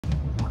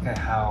Look at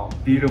how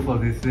beautiful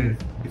this is.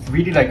 It's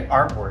really like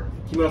artwork.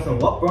 Kimura-san,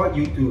 what brought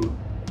you to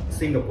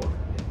Singapore?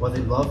 Was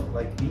it love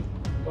like me?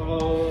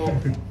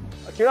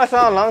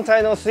 Kimura-san, long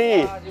time no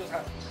see.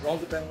 Long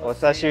time.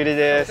 Osashi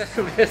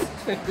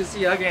desu. Good to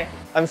see you again.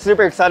 I'm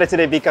super excited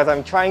today because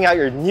I'm trying out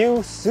your new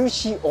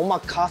sushi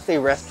omakase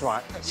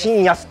restaurant,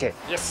 Shin Yasuke.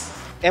 Yes.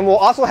 And we'll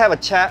also have a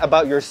chat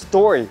about your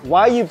story,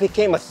 why you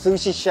became a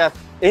sushi chef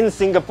in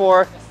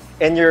Singapore,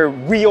 and your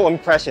real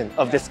impression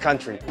of this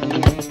country.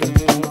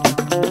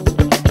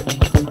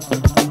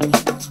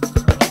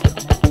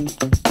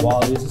 Wow,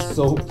 this is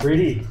so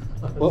pretty.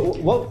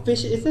 What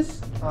fish is this?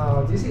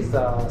 This is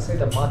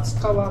the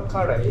Matsukawa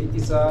curry.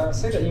 It's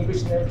the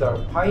English name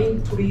the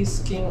pine tree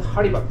skin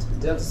halibut.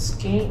 The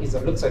skin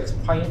looks like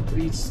pine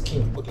tree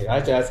skin. Okay, I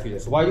have to ask you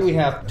this. Why do we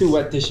have two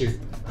wet tissues?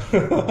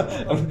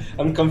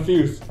 I'm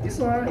confused. This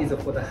one is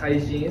for the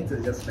hygiene,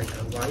 it's just like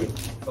a wipe.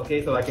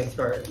 Okay, so I can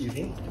start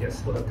using?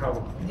 Yes, for the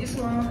towel. This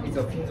one is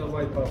a finger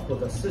wiper for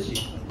the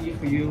sushi.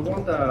 If you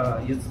want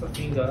to use the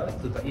finger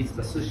to eat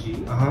the sushi,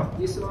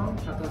 this one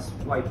has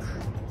wipe.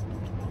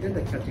 Then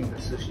the catching the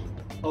sushi.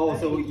 Oh,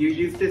 so you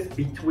use this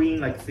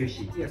between like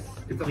sushi? Yes,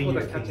 to it's clean for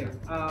the your catching.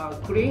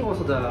 Clean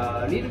also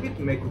the little bit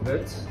make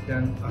wet,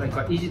 then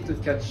like easy to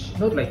catch,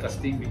 not like a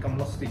stick, become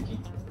more sticky.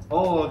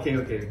 Oh,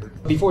 okay.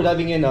 Before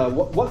diving in,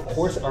 what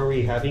course are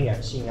we having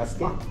at Shin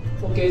Yasuke?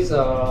 Okay,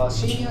 the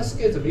Shin Yasuke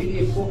is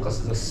really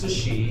focused the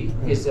sushi.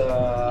 Is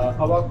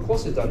our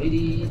course is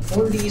really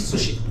only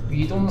sushi.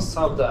 We don't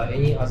serve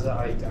any other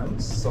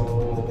items.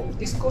 So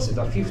this course is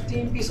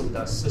 15 pieces of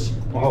the sushi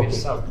we will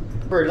serve.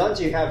 For lunch,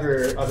 you have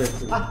your other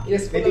food.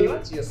 Yes, for maybe the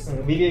lunch, yes.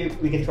 Maybe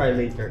we can try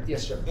later.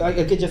 Yes, sure. I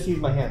can just use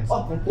my hands.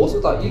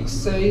 Also, you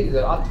say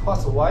the at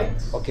first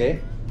white. Okay.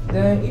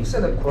 Then if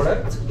the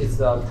correct is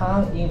the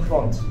turn in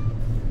front,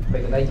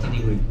 like 90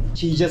 degree.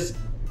 She just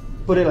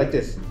put it like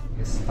this.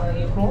 Yes, turn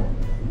in front,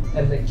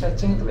 and then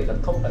catching like the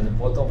top and the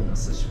bottom of the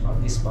sushi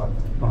part, this part.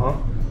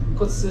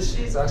 Because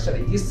sushi is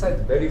actually this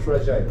side very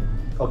fragile.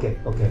 Okay.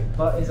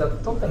 But in the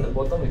top and the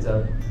bottom is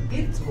a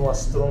bit more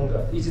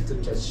stronger, easy to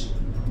catch.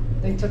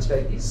 Then catch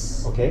like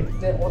this. Okay.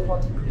 Then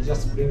automatically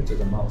just bring to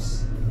the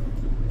mouth.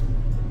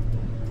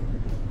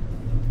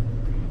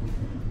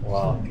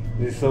 Wow,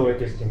 this is so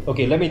interesting.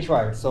 Okay, let me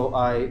try. So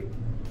I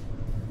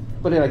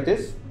put it like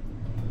this,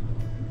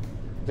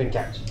 then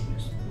catch.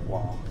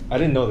 Wow, I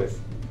didn't know this.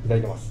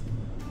 Itadakimasu.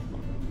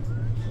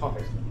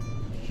 Perfect.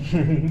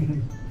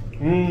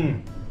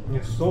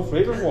 It's so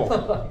flavorful.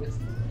 Yes.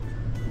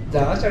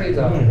 Actually,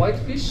 the white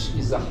fish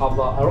have a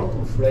lot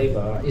of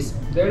flavor. It's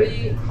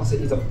very,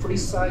 it's a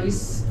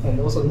precise and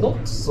also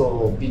not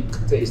so big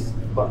taste,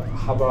 but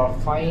have a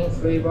fine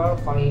flavor,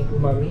 fine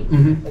umami,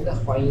 and a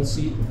fine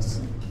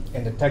sweetness.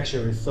 And the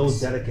texture is so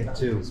delicate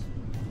too.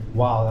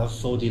 Wow, that's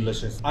so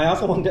delicious. I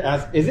also want to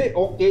ask, is it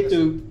okay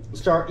to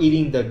start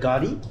eating the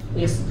gari?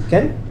 Yes.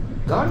 Can?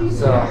 Gari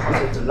is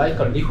like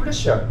a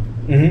refresher.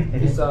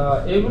 It's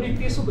every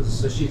piece of the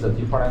sushi is a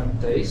different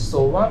taste.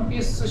 So one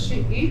piece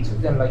sushi eat,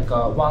 then like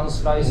one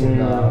slice of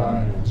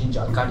the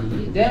ginger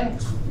curry, then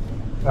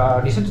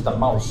listen to the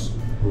mouth.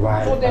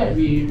 Right. So then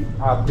we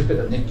prepare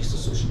the next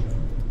sushi.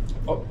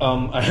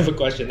 I have a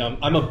question.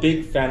 I'm a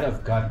big fan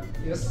of gari.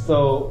 Yes.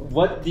 So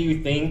what do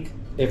you think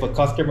if a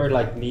customer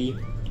like me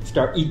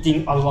start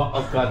eating a lot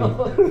of gari?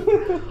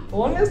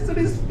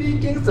 Honestly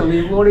speaking, so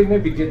we already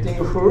maybe getting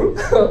full,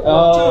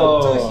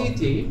 too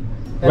heaty,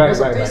 and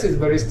also taste is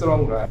very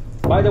strong, right?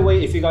 By the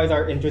way, if you guys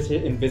are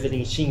interested in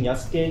visiting Shin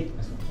Yasuke,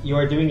 you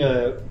are doing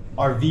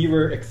our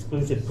viewer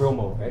exclusive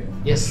promo, right?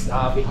 Yes,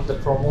 we have to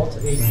promote.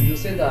 If you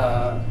said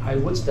I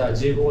watched the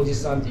Ghib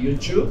Ojisan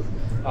YouTube,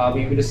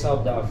 we will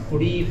serve the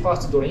free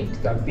first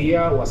drink, the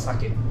beer or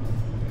sake.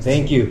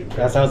 Thank you.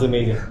 That sounds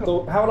amazing.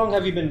 So, how long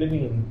have you been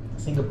living in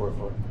Singapore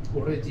for?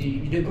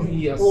 Already 11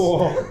 years.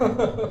 Oh.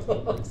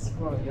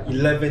 Yeah.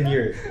 11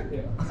 years.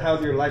 Yeah.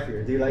 How's your life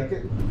here? Do you like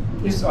it?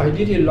 Yes, I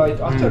really like.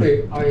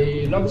 Actually,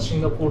 I love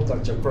Singapore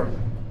than Japan.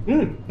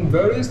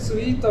 Very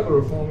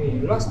suitable for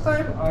me. Last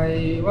time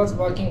I was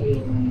working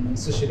in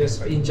sushi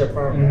restaurant in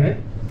Japan, right?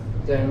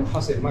 Then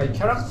my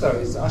character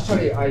is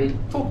actually I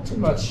talk too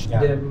much.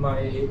 Yeah. Then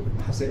my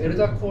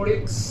elder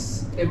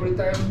colleagues every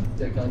time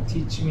they can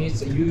teach me.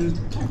 So you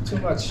talk too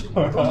much.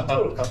 Don't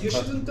talk. You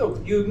shouldn't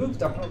talk. You move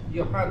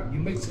your hand. You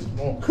make it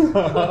more.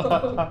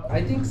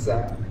 I think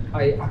that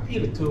I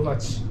appeal too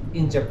much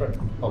in Japan.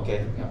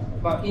 Okay. Yeah.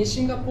 But in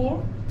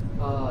Singapore,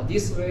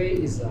 this way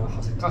is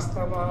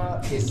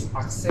customer is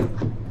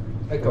accept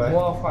like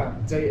more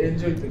fun. They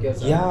enjoy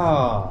together.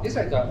 Yeah. It's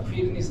like a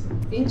feeling is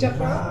in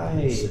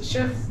Japan.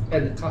 Chef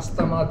and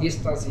customer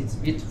distance is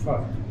bit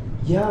far.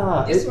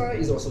 Yeah. This one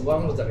is also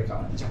one of the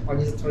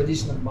Japanese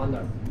traditional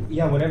manner.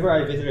 Yeah, whenever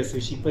I visit a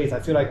sushi place,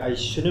 I feel like I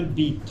shouldn't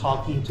be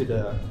talking to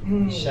the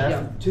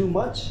chef too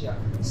much. Yeah.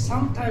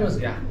 Sometimes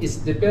it's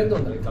depend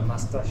on a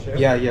master chef.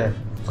 Yeah.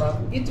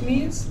 It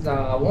means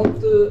that want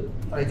to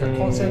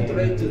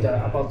concentrate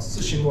to about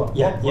sushi more.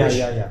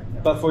 Yeah.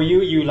 But for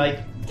you, you like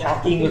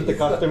talking with the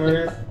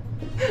customers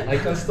I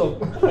can't stop.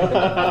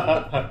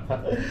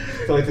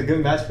 So it's a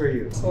good match for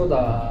you. So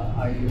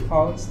I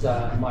found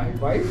my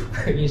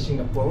wife in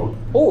Singapore.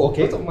 Oh,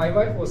 okay. But my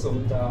wife was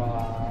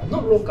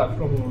not local,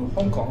 from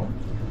Hong Kong.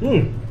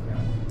 Hmm.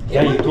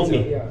 Yeah, you told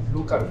me. Yeah,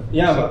 local.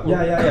 Yeah, but,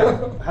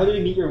 yeah. How did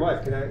you meet your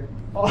wife? Can I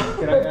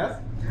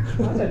ask?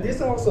 Actually,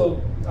 this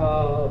also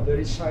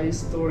very shy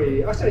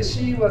story. Actually,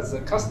 she was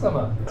a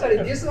customer.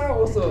 Actually, this one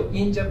also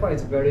in Japan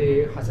is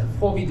very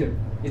forbidden.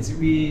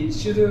 We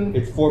shouldn't.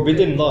 It's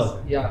forbidden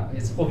love. Yeah,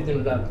 it's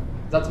forbidden love.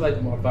 That's why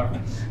it's more bad.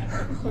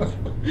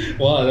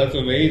 Wow, that's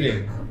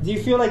amazing. Do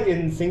you feel like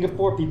in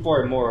Singapore people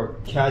are more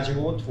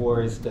casual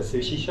towards the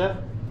sushi chef?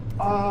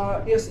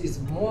 Yes, it's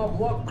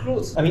more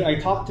close. I mean, I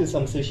talked to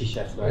some sushi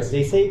chefs, right? Yes.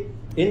 They say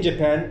in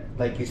Japan,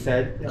 like you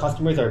said, Yeah.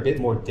 customers are a bit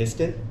more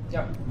distant.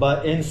 Yeah.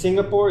 But in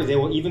Singapore, they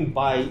will even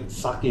buy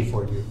sake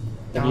for you.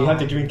 And you have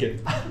to drink it.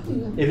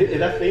 Is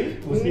that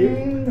thing with you?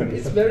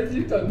 It's very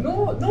difficult.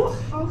 No,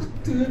 how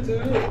to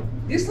do.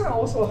 This one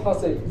also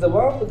has the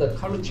one of the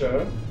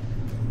culture.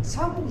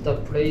 Some of the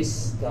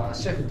place the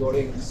chef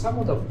drink. Some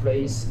of the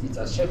place it's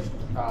a chef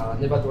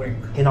never drink.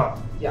 Cannot.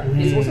 Yeah,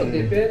 it's also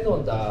depend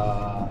on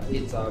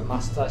it's a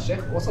master chef.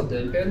 Also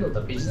depend on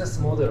the business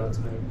model as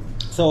well.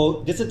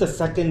 So this is the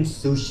second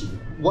sushi.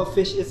 What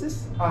fish is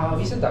this?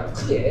 We said that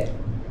kue.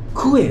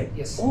 Kue.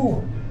 Yes.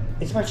 Oh,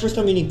 it's my first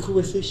time eating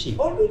kue sushi.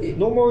 Oh really?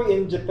 Normally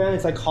in Japan,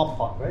 it's like hot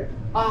pot, right?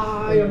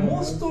 Yeah,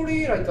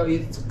 mostly like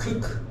it's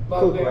cook, but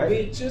Cook, when right?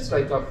 we choose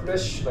like a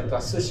fresh, like a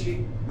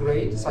sushi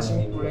grade,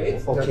 sashimi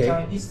grade, Okay. the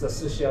can eat the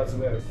sushi as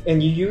well.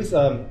 And you use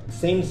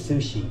same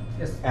sushi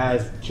Yes.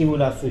 as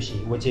Kimura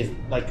sushi, which is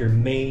like your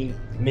main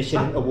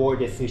Michelin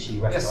awarded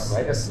sushi restaurant, Yes,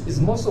 right? yes. It's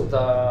most of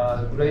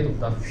the grade of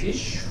the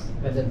fish,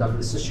 and then the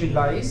sushi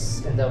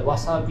rice, and the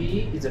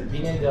wasabi is a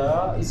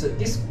vinegar.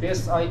 This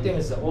best item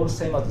is all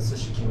same as the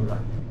sushi kimura.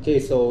 Okay,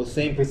 so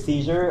same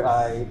procedure.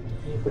 I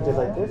put this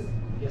like this.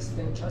 Yes,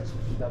 then touch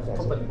the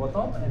top and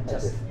bottom, and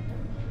just.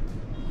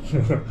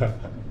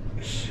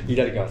 い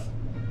ただきます.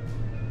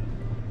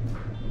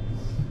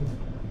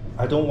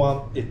 I don't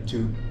want it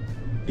to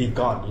be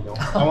gone, you know.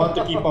 I want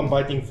to keep on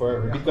biting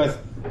forever because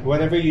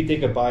whenever you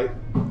take a bite,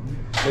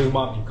 the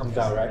umami comes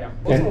out, right?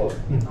 Also,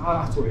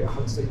 sorry, I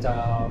have to say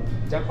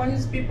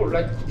Japanese people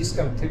like this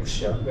kind of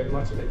texture very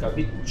much, like a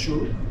bit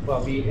chew,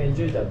 but we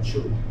enjoy that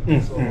chew.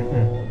 So,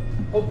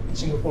 hope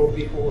Singapore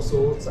people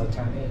also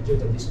can enjoy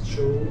this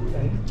chew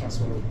and can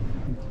swallow.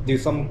 Do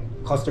some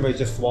customers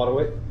just swallow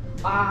it?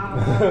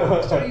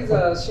 Actually,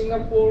 the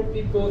Singapore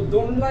people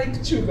don't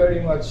like chew very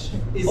much.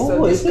 It's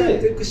is this kind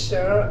of it?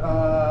 texture.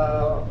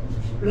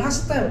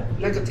 Last time,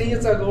 like 10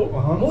 years ago,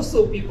 most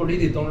of people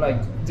really don't like.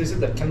 They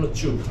said that cannot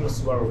chew, cannot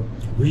swallow.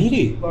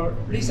 Really? But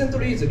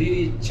recently, it's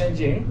really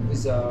changing.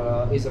 Is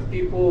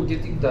people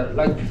getting the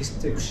like this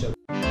texture.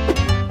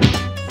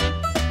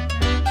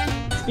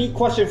 Speed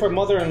question for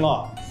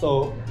mother-in-law.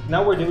 So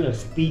now we're doing a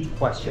speed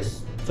question.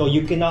 So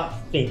you cannot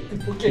think.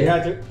 Okay. You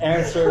have to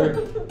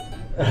answer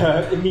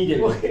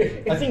immediately.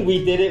 Okay. I think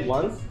we did it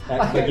once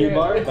at the Ghib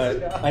bar,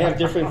 but I have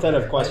different set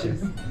of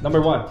questions. Number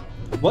one,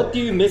 what do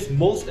you miss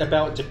most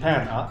about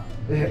Japan?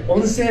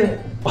 Onsen.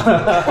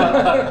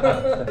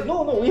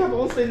 No, we have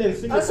onsen in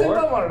Singapore.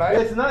 Singapore, right?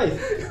 It's nice.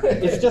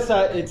 It's just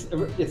that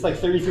it's like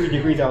 33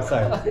 degrees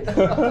outside.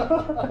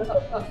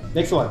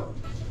 Next one.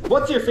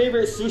 What's your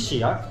favorite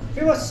sushi?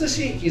 Favorite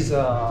sushi is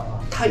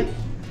Thai.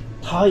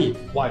 Thai.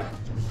 Why?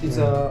 It's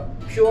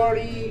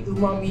purely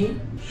umami.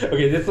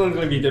 Okay, this one's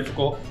gonna be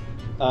difficult.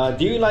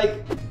 Do you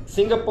like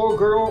Singapore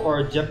girl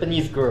or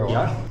Japanese girl?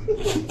 Yeah.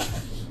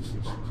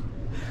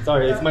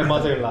 Sorry, it's my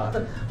mother-in-law.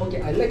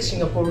 Okay, I like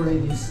Singapore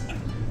ladies.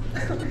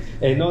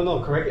 Hey,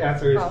 no. Correct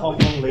answer is Hong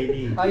Kong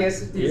lady.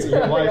 Yes, it is.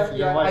 Your wife.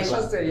 I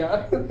should say,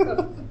 yeah.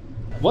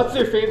 What's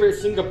your favorite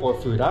Singapore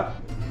food?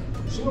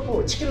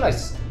 Singapore chicken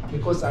rice,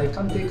 because I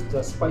can't take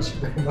the spicy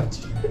very much.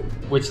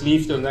 Which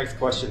leads to the next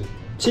question.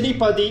 Chili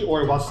padi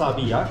or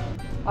wasabi?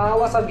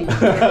 Wasabi.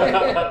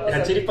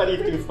 Yeah, chili padi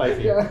is too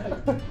spicy. Yeah.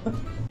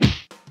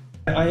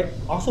 I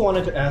also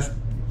wanted to ask,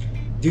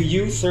 do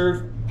you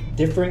serve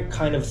different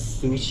kind of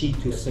sushi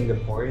to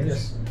Singaporeans?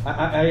 Yes.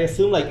 I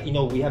assume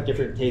we have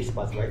different taste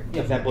buds, right? For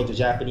Yeah. example, the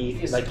Japanese,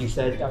 Yes. like you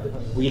said, Yeah,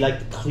 definitely. we like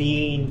the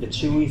clean, the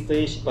chewy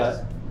fish,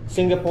 but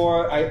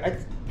Singapore, I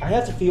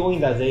have the feeling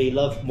that they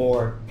love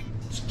more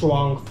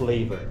strong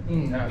flavor.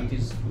 It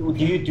is. Do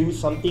you do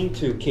something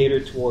to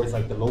cater towards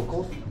like the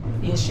locals?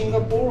 In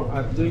Singapore,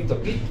 I'm doing a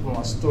bit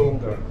more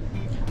stronger.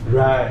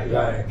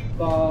 Right.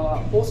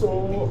 But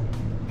also,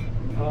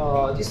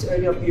 this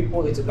area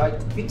people is like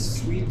a bit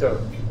sweeter.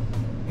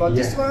 But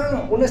this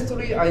one,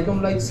 honestly, I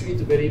don't like sweet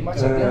very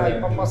much. And then I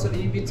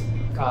purposely bit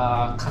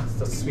cut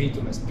the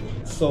sweetness.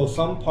 So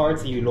some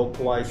parts you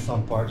localize,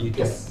 some part you don't.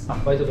 Yes.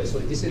 By the way, so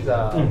this is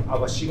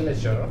our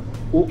signature.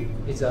 Oh,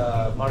 It's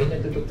a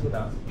marinated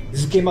tuna.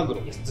 zuke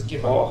maguro. Yes,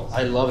 zuke Oh, maguro.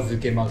 I love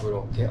zuke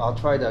maguro. Okay, I'll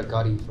try the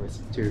gari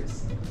first to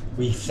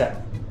reset.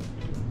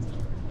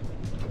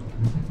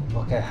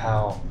 Look at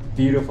how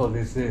beautiful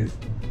this is.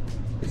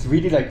 It's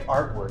really like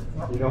artwork,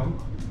 you know?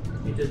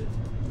 It is.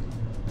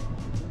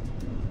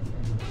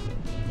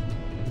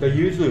 The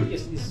yuzu.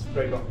 Yes, it's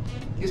very good.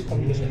 This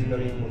combination is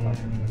very important.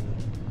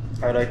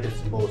 I like this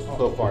both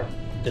so far.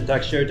 The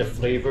texture, the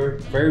flavor,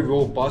 very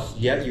robust,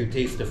 yet you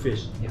taste the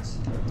fish. Yes.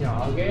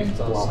 Yeah. Again,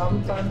 Wow.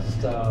 sometimes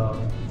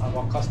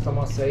our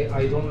customers say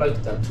I don't like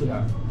the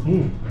tuna.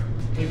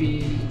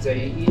 Maybe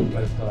they eat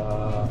like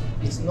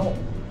it's not.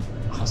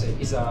 How say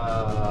it's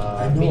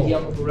a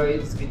medium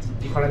grade, it's with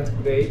different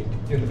grade,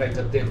 and like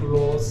the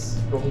defrost,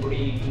 long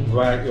green.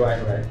 Right.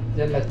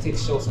 Then like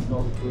texture is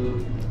not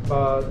good.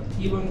 But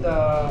even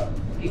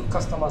if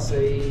customers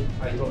say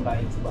I don't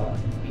like, but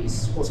it's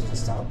supposed to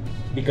stop.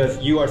 Because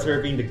you are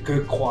serving the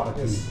good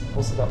quality. Yes.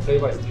 Also the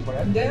flavor is different.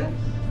 And then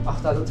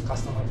after that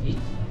customer eat,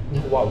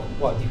 wow,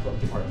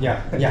 different.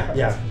 Yeah.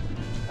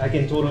 I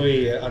can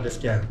totally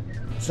understand.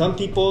 Some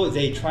people,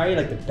 they try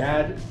like the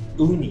bad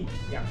uni.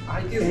 Yeah,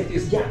 I guess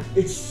this. Yeah,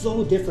 it's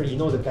so different. You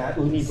know, the bad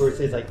uni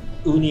versus like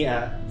uni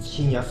at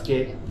Shin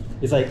Yasuke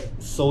is like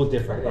so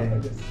different.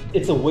 And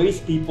it's a ways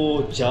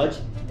people judge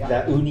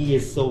that uni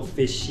is so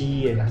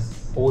fishy and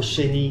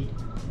oceany,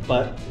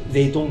 but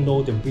they don't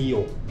know the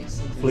real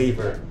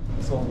flavor.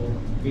 So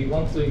we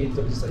want to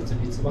introduce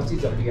what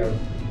is the real.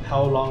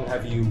 How long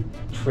have you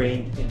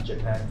trained in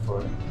Japan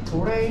for?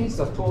 Trained,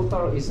 the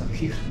total is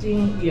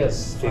 15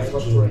 years.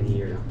 15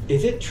 years.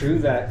 Is it true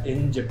that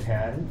in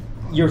Japan,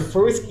 your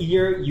first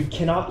year you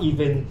cannot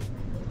even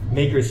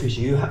make your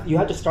sushi? You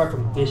have to start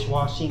from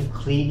dishwashing,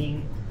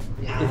 cleaning.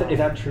 Yeah. Is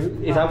that true?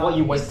 Is that what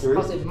you went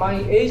through? Because my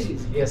age,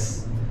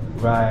 yes.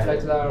 Right.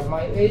 Like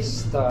my age,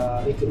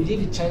 it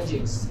really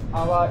changes.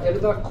 Our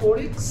elder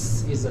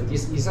colleagues is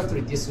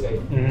exactly this way.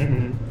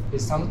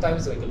 It's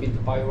sometimes like a bit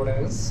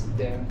violence.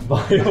 Then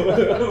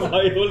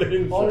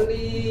Violence.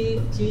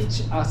 only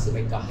teach us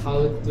like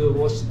how to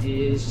wash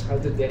dish, how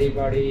to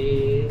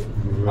delivery.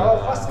 Right.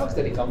 Our first work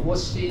like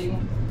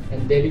washing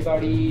and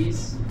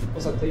deliveries.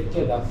 Also take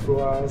care of the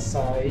floor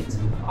side.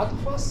 At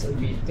first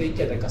we take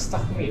care like a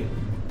staff meal.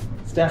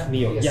 Staff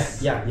meal.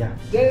 Yes. Yeah.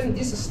 Then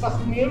this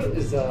staff meal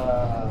is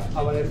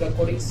our elder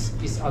colleagues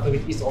is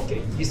it's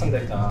okay. This one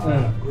like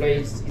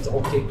grades is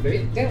okay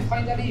grade. Then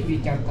finally we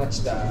can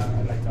touch the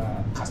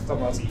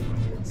customers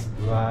ingredients.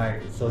 Right.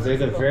 So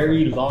there's a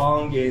very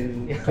long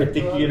and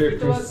particular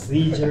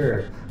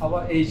procedure.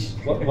 Our age.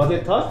 Was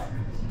it tough?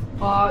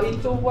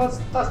 It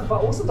was tough,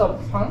 but also the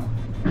fun.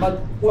 But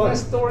one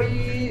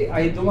story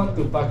I don't want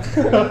to back.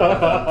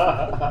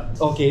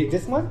 Okay,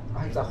 this one?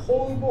 It's a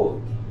whole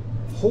bowl.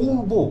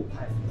 Whole bowl.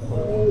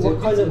 What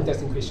kind of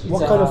interesting fish?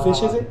 What kind of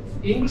fish is it?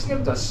 English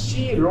name is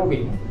sea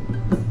robin.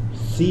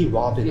 Sea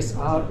robin. It's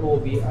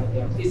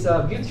R-O-B-I-N. It's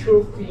a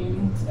beautiful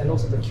fin and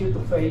also the cute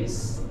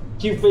face.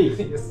 Cute face.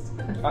 Yes.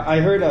 I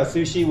heard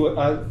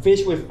sushi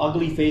fish with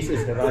ugly face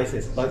is the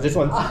nicest, but this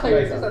one's nice.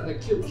 Yes, the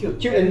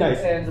cute and nice.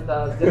 And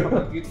they have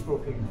a beautiful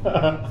fin.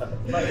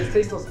 But it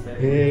tastes also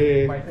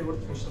very my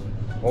favorite fish.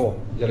 Oh,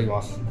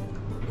 itadakimasu.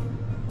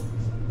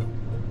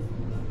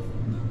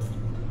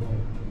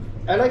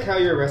 I like how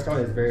your restaurant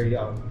is very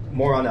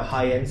more on the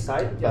high-end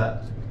side,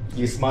 but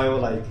you smile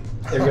like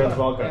everyone's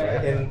welcome,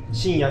 right? And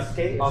Shin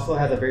Yasuke also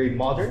has a very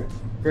modern,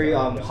 very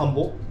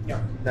humble,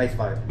 nice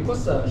vibe.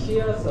 Because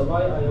here's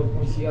why I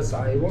open here. So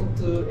I want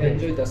to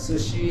enjoy the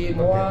sushi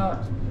more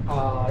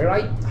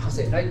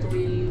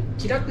lightly,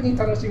 気楽に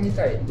楽しみ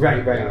たい.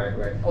 Right.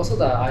 Also,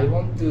 I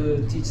want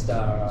to teach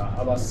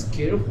our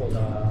skill for the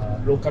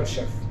local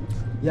chef.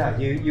 Yeah,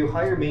 you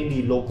hire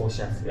mainly local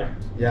chefs.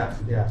 Yeah,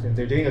 and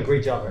they're doing a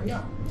great job, right?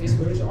 Yeah, it's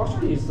great.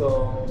 Actually, it's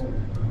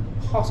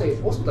also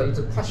it's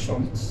a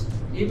passion.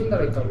 Even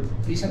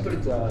recently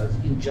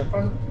in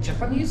Japan,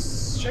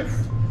 Japanese chef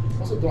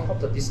also don't have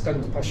this kind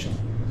of passion.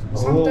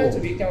 Sometimes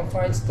we can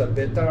find the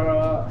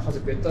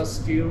better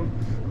skill,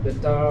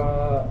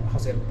 better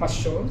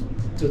passion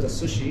to the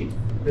sushi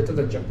better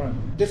than Japan.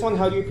 This one,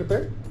 how do you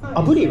prepare?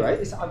 Aburi, right?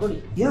 It's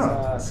aburi.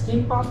 Yeah. It's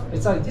skin part.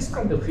 It's this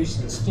kind of fish.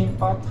 The skin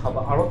part have a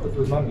lot of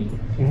umami,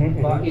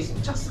 but it's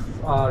just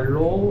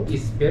raw.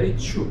 It's very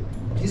chew.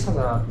 This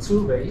has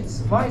two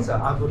ways. One is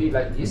aburi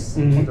like this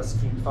on the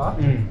skin part.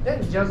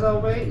 Then the other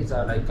way is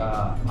like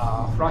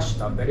flash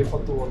the very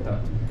hot water.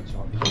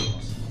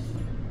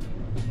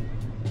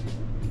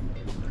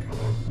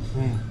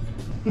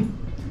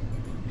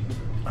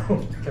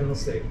 Cannot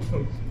say.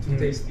 Too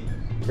tasty.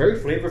 Very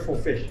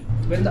flavorful fish.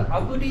 When the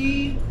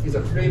aburi is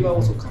a flavor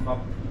also come up.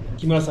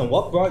 Kimura-san,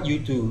 what brought you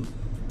to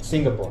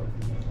Singapore?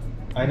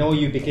 I know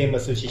you became a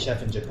sushi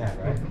chef in Japan,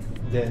 right?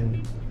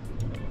 Then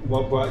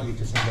what brought you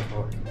to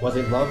Singapore? Was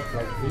it love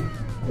like me?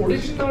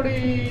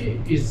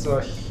 Originally is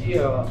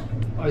here.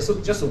 I saw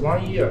just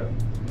 1 year.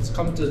 It's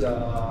come to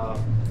the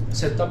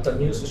set up the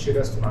new sushi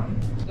restaurant.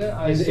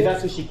 Then Is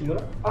that Sushi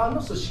Kimura?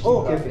 Not sushi.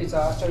 Oh, okay. It's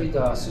actually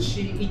the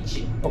sushi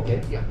ichi.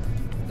 Okay. Yeah.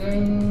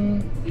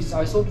 Then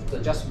I saw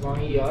just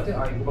 1 year. Then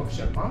I go back to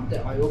Japan.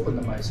 Then I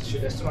opened my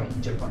sushi restaurant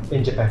in Japan.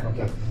 In Japan,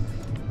 okay.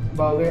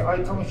 But when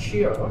I come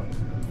here,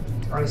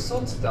 I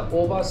thought the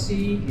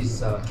overseas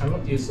is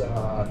cannot use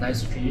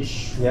nice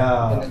fish.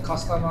 Yeah. And the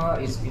customer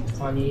is a bit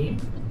funny.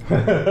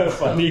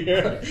 Funny.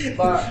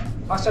 But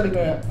actually,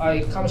 when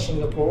I come to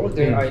Singapore,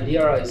 then I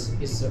realize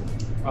it's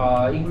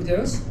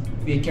ingredients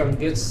we can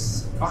get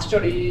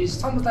actually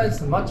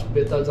sometimes much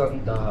better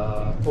than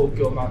the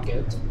Tokyo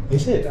market.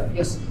 Is it?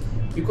 Yes,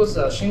 because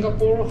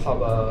Singapore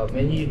have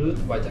many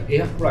routes by the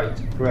air flight.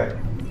 Right.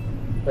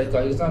 Like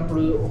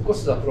example, of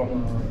course,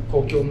 from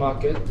Tokyo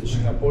market to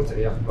Singapore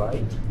the air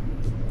flight,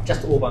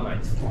 just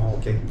overnight. Oh,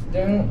 okay.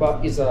 Then,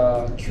 but it's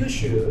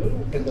Kyushu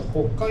and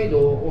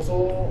Hokkaido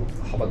also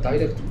have a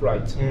direct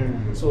flight.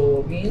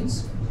 So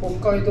means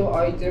Hokkaido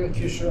item,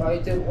 Kyushu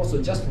item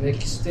also just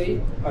next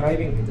day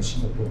arriving in the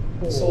Singapore.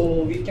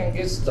 So we can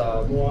get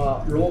the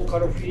more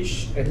local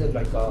fish and then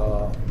like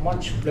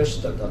much fresh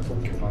than the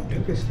Tokyo market.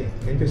 Interesting.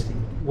 Interesting.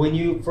 When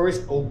you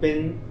first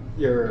opened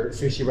your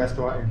sushi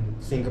restaurant in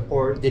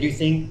Singapore, did you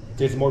think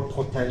there's more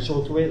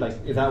potential to it? Like,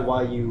 is that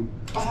why you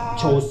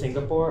chose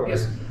Singapore? Or?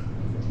 Yes.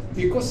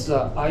 Because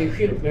I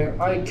feel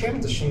when I came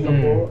to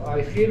Singapore,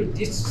 I feel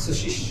this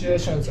sushi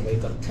situation is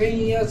like 10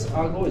 years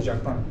ago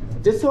Japan.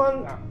 This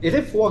one, is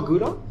it foie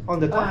gras on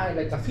the top?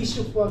 Like a fish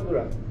foie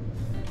gras.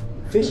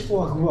 Fish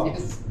foie gras.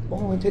 Yes.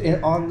 Oh,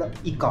 and on the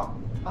ika.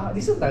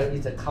 This is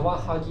it's a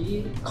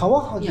kawahagi.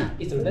 Kawahagi? Yeah,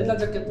 it's a leather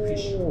jacket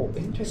fish. Oh,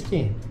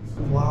 interesting.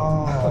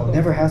 Wow,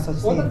 never had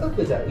such On the thing. top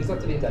is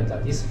exactly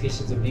that this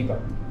fish is a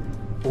liver.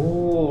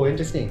 Oh,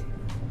 interesting.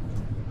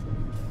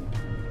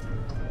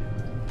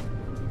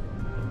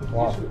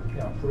 Wow.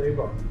 Yeah,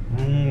 flavor.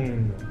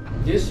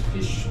 This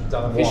fish,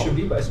 the fish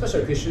liver,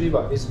 especially fish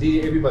liver, is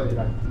really everybody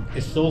like.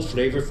 It's so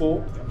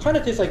flavorful. Kind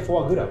of tastes like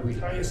foie gras.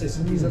 Yes,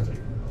 exactly.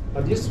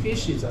 This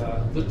fish is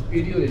a good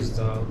period is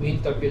the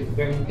winter period.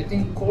 When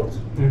getting cold,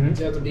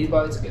 the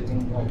liver is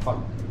getting more fat.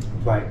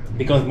 Right,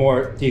 becomes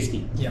more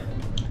tasty. Yeah.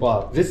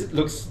 Wow, this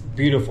looks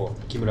beautiful,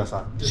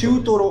 Kimura-san.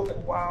 Chutoro.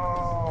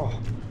 Wow.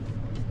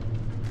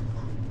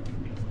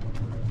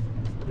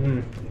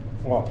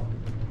 Wow.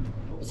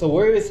 So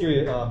where is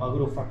your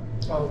maguro from?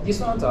 This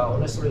one,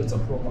 honestly, it's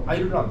from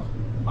Ireland.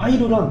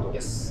 Ireland?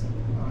 Yes,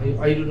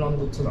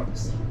 Ireland tuna.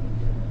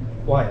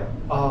 Why?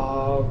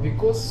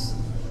 Because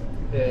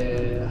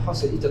how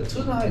say it? The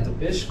tuna is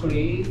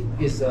basically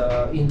is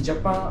in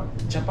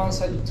Japan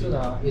side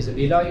tuna is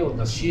rely on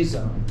the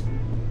season.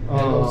 And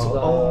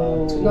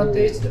also the tuna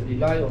taste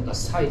rely on the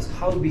size,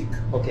 how big.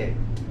 Okay.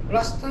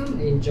 Last time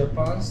in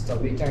Japan,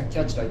 we can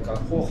catch like a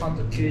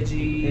 400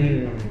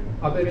 kg,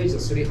 average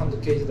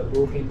 300 kg the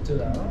bluefin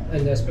tuna,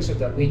 and especially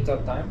the winter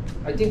time.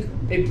 I think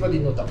everybody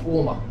know the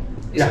Oma.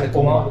 It's like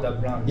one of the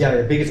brand. Yeah,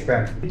 the biggest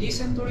brand.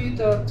 Recently,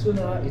 the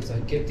tuna is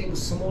getting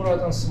smaller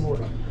than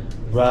smaller.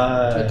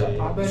 Right. Like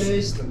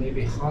average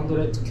maybe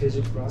 100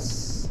 kg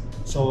plus.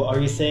 So are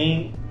you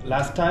saying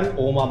last time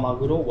Oma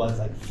Maguro was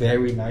like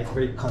very nice,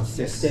 very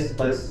consistent,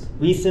 but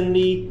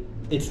recently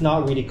it's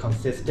not really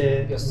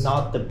consistent,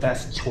 not the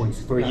best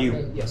choice for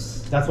you.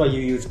 Yes. That's why you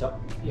use the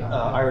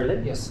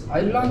Ireland? Yes.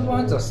 Ireland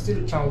ones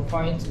still can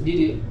find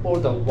really all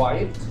the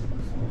white,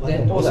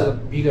 then also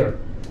bigger.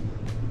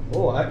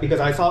 Oh, because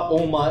I thought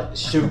Oma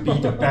should be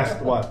the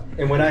best one.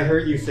 And when I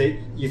heard you say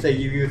you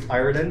use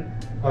Ireland,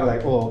 I was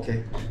like, oh,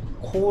 okay.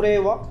 これ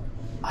は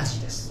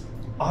Aji です。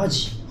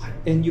 Aji.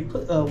 And you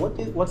put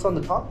what's on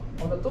the top?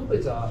 On the top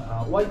is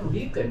white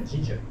leek and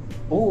ginger.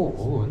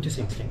 Oh,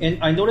 interesting. And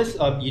I noticed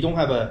you don't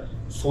have a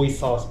soy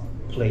sauce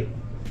plate.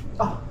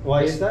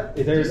 Why is that?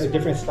 Is there a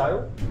different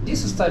style?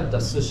 This style of the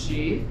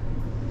sushi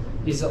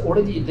is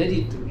already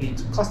ready to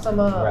eat.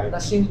 Customer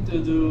nothing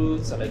to do,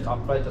 so like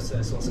apply the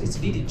soy sauce. It's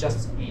really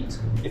just eat.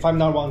 If I'm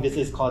not wrong, this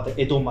is called the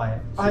Edomae.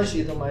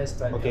 Edomae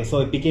style. Okay,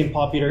 so it became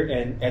popular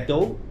in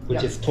Edo,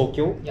 which is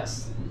Tokyo.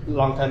 Yes.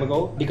 Long time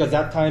ago, because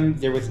that time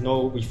there was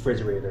no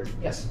refrigerator.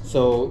 Yes.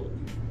 So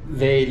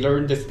they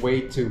learned this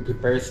way to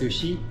prepare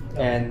sushi,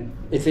 and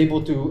it's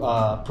able to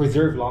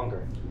preserve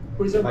longer.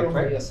 Preserve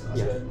longer, yes.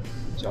 Yes.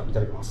 じゃあいた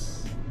だきま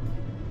す。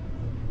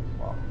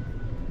Wow.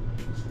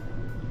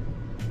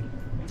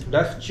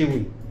 That's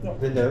chewy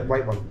than the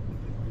white one.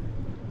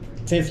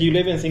 Since you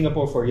live in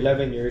Singapore for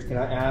 11 years, can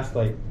I ask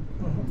like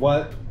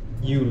what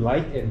you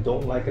like and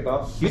don't like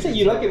about? You said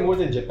you like it more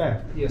than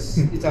Japan. Yes,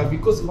 it's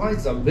because one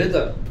is the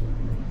weather.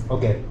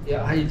 Okay.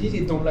 Yeah, I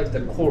really don't like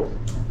the cold.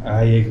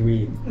 I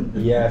agree.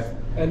 Yes.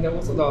 And then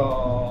also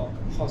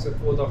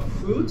for the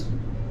food,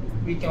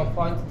 we can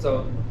find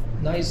the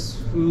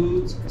nice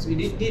food. So it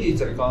really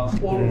is like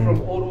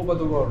from all over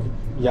the world.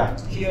 Yeah.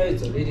 Here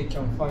it's really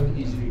can find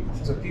easily.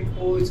 The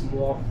people it's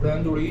more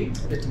friendly,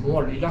 it's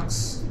more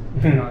relaxed.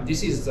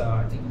 This is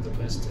I think the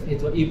best.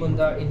 Even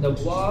in the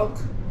work,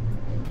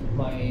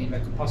 my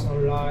like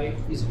personal life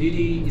is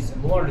really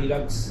more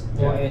relaxed,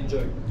 more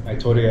enjoy. I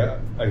totally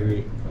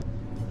agree.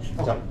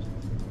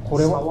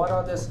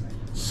 Sawara desu.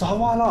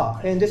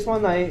 Sawara. And this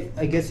one I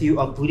guess you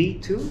agree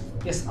to?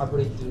 Yes,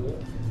 agree to.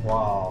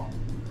 Wow.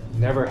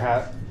 Never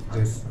had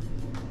this.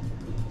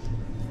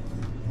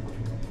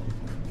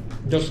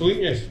 The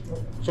sweetness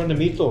from the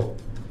miso.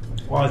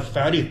 Wow, it's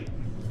fatty.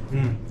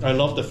 I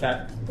love the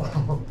fat.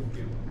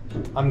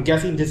 I'm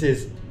guessing this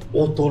is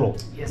otoro.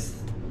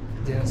 Yes.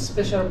 Then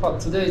special part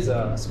today is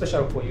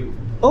special for you.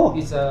 Oh.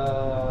 It's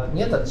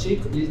near the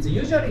cheek. It's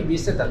usually we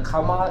say the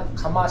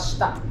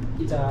kamashita.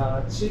 It's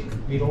a cheek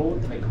below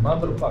like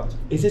marble part.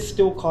 Is it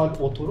still called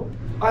otoro?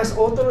 As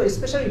otoro,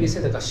 especially we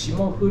say like a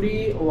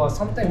shimofuri or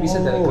sometimes we say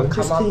like a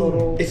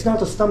kamatoro. It's not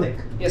the stomach.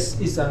 Yes,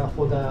 it's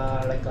for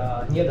the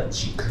like near the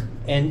cheek.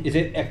 And is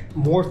it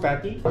more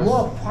fatty?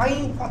 More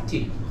fine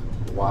fatty.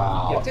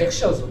 Wow. Yeah,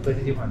 texture is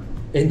very different.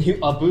 And you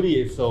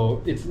aburi it,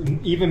 so it's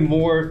even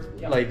more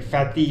Yeah. like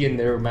fatty and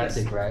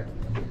aromatic, Yes. right?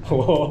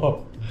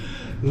 Whoa.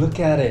 Look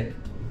at it.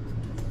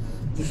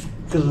 Just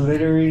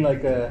glittering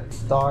like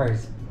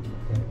stars.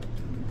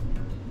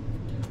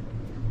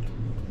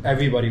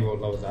 Everybody will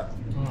love that.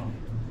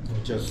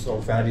 Just so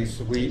fatty,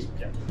 sweet.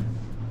 Yeah.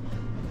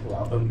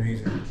 Wow,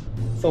 amazing.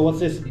 So what's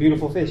this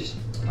beautiful fish?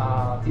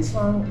 This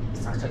one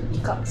is actually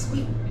ika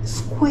squid.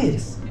 Squid.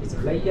 It's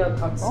a layer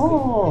cut squid.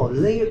 Oh,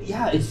 layer.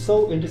 Yeah, it's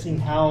so interesting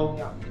how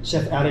Yeah.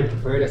 Chef Adam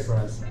prepared it for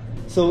us.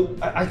 So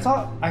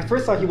I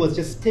first thought he was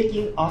just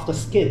taking off the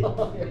skin,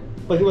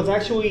 but he was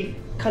actually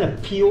kind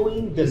of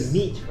peeling the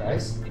meat,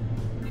 right?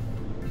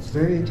 It's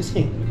very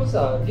interesting. Because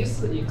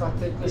this ika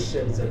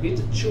texture is a bit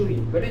chewy,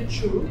 very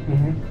chewy.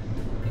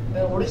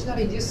 And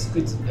originally this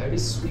squid is very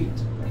sweet,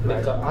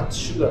 like add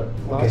sugar.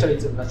 Okay. Actually,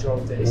 it's a natural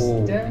taste.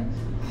 Oh. Then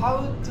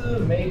how to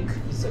make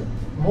is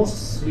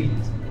most sweet.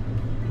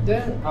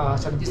 Then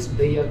actually this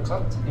layer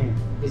cut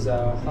is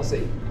how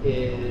say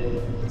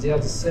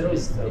there's cell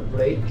is the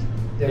break.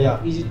 Then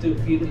Yeah. easy to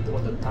feel it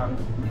on the tongue,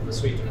 the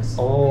sweetness.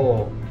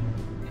 Oh,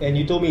 and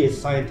you told me it's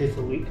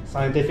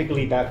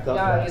scientifically backed up.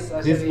 Yeah, right? it's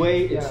actually, This way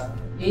it's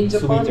in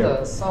Japan,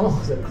 sweeter. some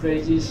of the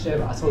crazy chef,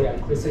 sorry, I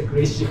could say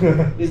crazy,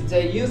 is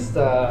they use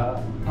the,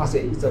 I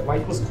say it's a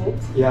microscope,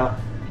 Yeah.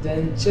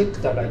 then check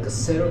the like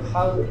cell,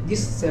 how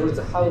this cell is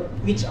how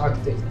which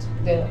architect,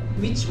 then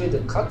which way the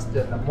cut,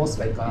 then the most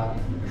like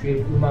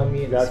feel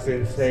umami. And That's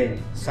sweetness.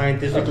 insane.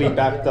 Scientifically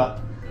backed Yeah.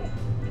 up.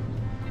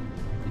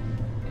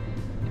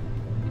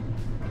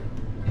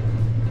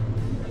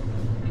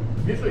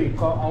 This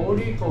ika,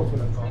 aori ika also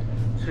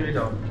like say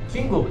the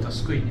king of the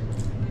squid,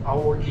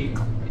 aori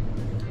ika.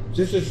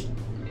 This is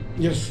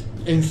just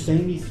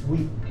insanely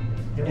sweet.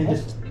 Yeah, And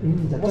most-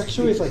 the most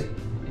texture is sweet. like,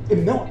 it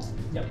melts.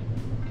 Yeah.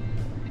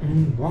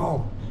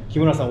 Wow.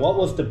 Kimura-san, what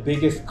was the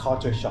biggest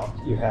culture shock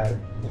you had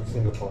in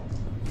Singapore?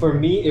 For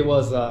me, it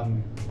was,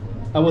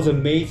 I was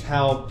amazed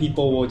how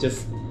people will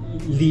just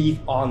leave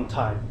on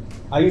time.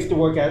 I used to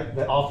work at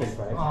the office,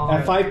 right? Oh, At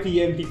yeah. 5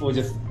 p.m., people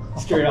just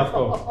straight up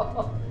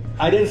go.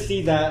 I didn't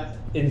see that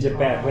in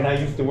Japan when I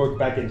used to work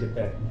back in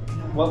Japan.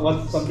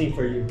 What's something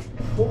for you?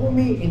 For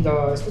me, in the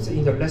especially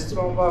in the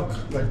restaurant work,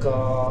 like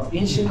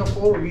in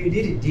Singapore, we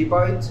really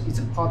divide it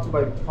part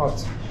by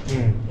part.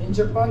 In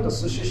Japan, the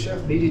sushi chef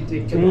really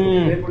take care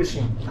of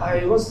everything.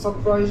 I was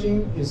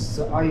surprising is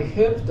I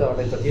helped the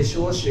like the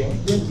dishwashing.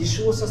 Then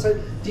dishwasher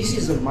said, "This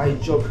is my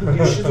job.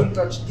 You shouldn't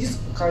touch this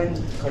kind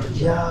of culture."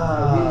 Yeah.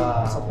 I'm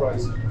really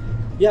surprised.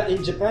 Yeah,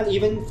 in Japan,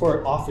 even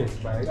for office,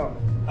 right? Yeah.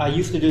 I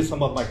used to do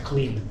some of my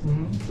cleaning,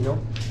 you know.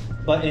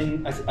 But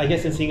I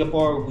guess in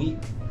Singapore,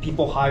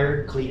 people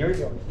hire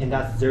cleaners, and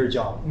that's their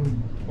job.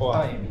 Wow.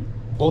 Time.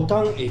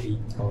 Botan ebi.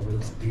 Oh, it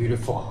looks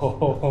beautiful.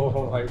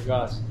 Oh my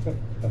gosh.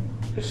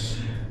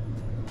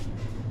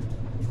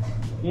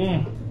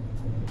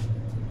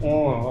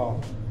 Oh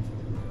wow.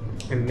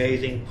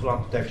 Amazing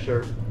plump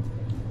texture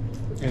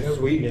and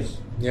sweetness.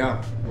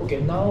 Yeah.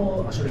 Okay,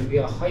 now actually we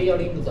are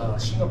hiring the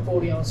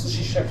Singaporean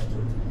sushi chef.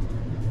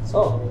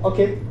 Oh,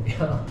 okay.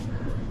 Yeah.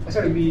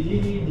 Actually, we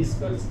really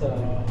discussed the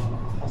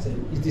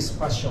this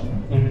passion.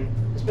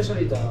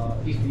 Especially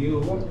if you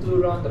want to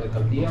learn like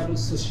a real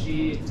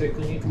sushi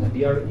technique, the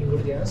real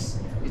ingredients,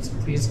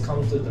 please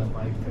come to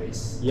my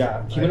place.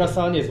 Yeah,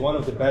 Kimura-san is one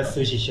of the best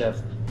sushi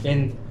chefs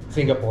in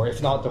Singapore,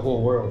 if not the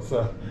whole world.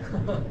 So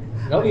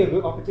that'll be a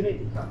good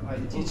opportunity. I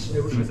teach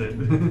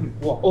everything.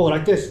 Whoa, oh,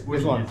 like this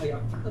one. Yeah.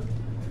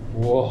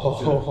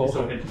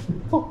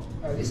 Whoa.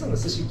 This one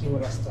is sushi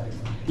Kimura style.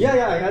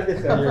 Yeah, I had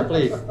this at your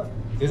place.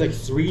 There's like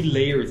 3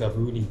 layers of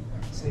uni.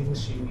 Same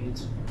seaweed.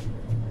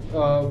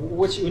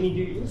 Which uni do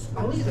you use?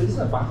 I need this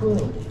one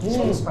baffling.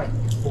 Short spine.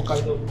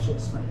 Hokkaido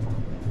short spine.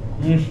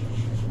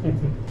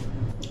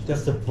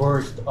 Just a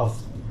burst of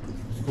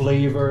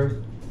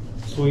flavor,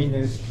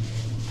 sweetness,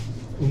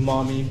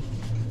 umami.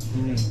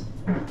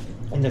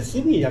 And the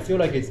seaweed, I feel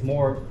like it's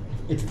more,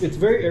 it's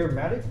very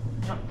aromatic.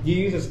 Yeah. Do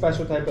you use a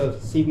special type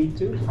of seaweed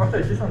too?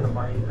 Actually, this one is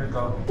my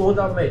like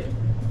order made.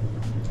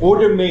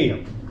 Order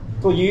made.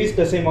 So you use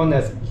the same one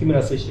as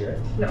Kimura sushi, right?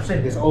 Yeah,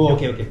 same. This, oh,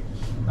 okay.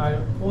 I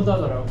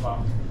ordered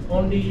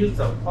only use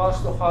the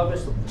first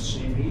harvest of the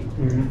seaweed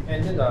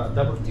and then the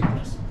double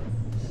thickness.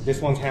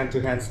 This one's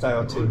hand-to-hand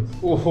style too.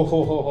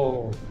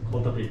 Oh,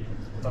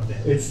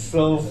 it's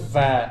so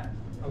fat.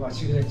 Our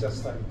signature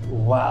style.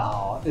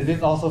 Wow. Is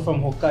this also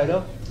from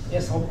Hokkaido?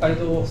 Yes,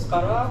 Hokkaido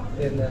scallop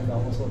and then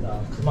also the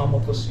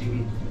Kumamoto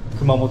seaweed.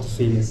 Kumamoto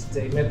seaweed.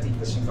 They met in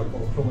the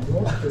Singapore from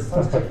the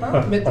South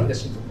Japan, met in the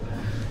Singapore.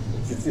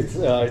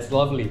 It's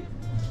lovely.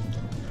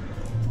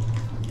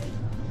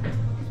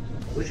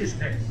 Which is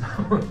next?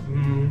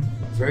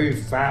 very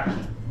fat,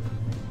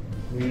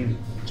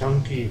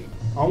 chunky,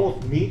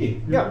 almost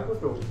meaty. Yeah.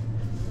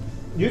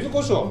 Yuzu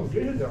kosho.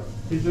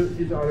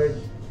 He's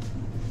already.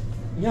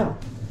 Yeah.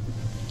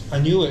 I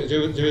knew it.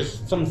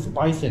 There's some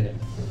spice in it.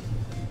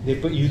 They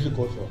put yuzu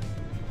kosho.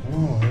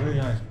 Oh, very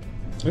nice.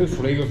 Very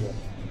flavorful.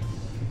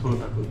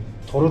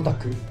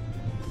 Torotaku.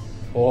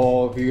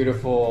 Oh,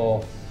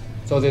 beautiful.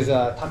 So there's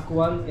a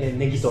takuan and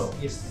negito.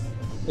 Yes.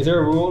 Is there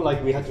a rule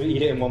like we have to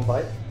eat it in one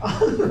bite?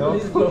 No.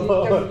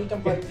 You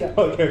can bite that.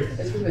 Okay.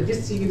 Especially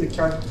this thing is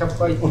can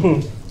bite.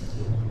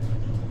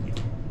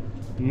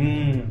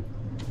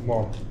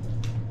 Wow.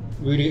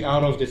 Really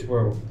out of this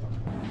world.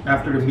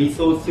 After the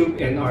miso soup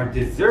and our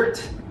dessert,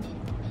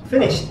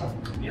 finished.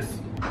 Yes.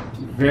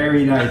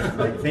 Very nice.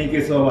 Like, thank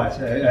you so much.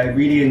 I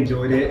really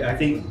enjoyed it. I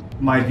think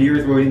my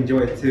viewers will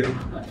enjoy it too.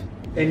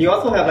 And you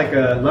also have like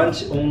a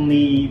lunch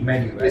only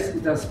menu, right? Yes,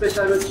 the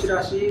special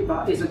chirashi,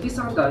 but it's this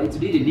one that it's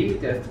really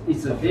limited.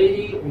 It's a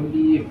daily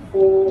only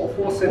four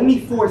sets. Only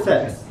 4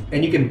 sets.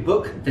 And you can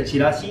book the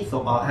chirashi,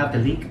 so I'll have the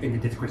link in the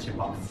description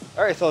box.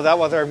 Alright, so that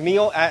was our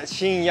meal at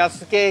Shin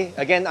Yasuke.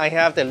 Again, I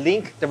have the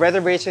link, the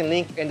reservation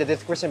link in the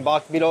description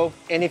box below.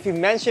 And if you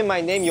mention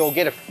my name, you'll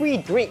get a free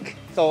drink.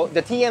 So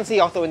the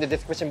TMC also in the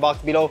description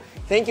box below.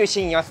 Thank you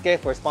Shin Yasuke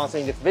for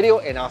sponsoring this video,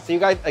 and I'll see you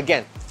guys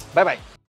again. Bye bye.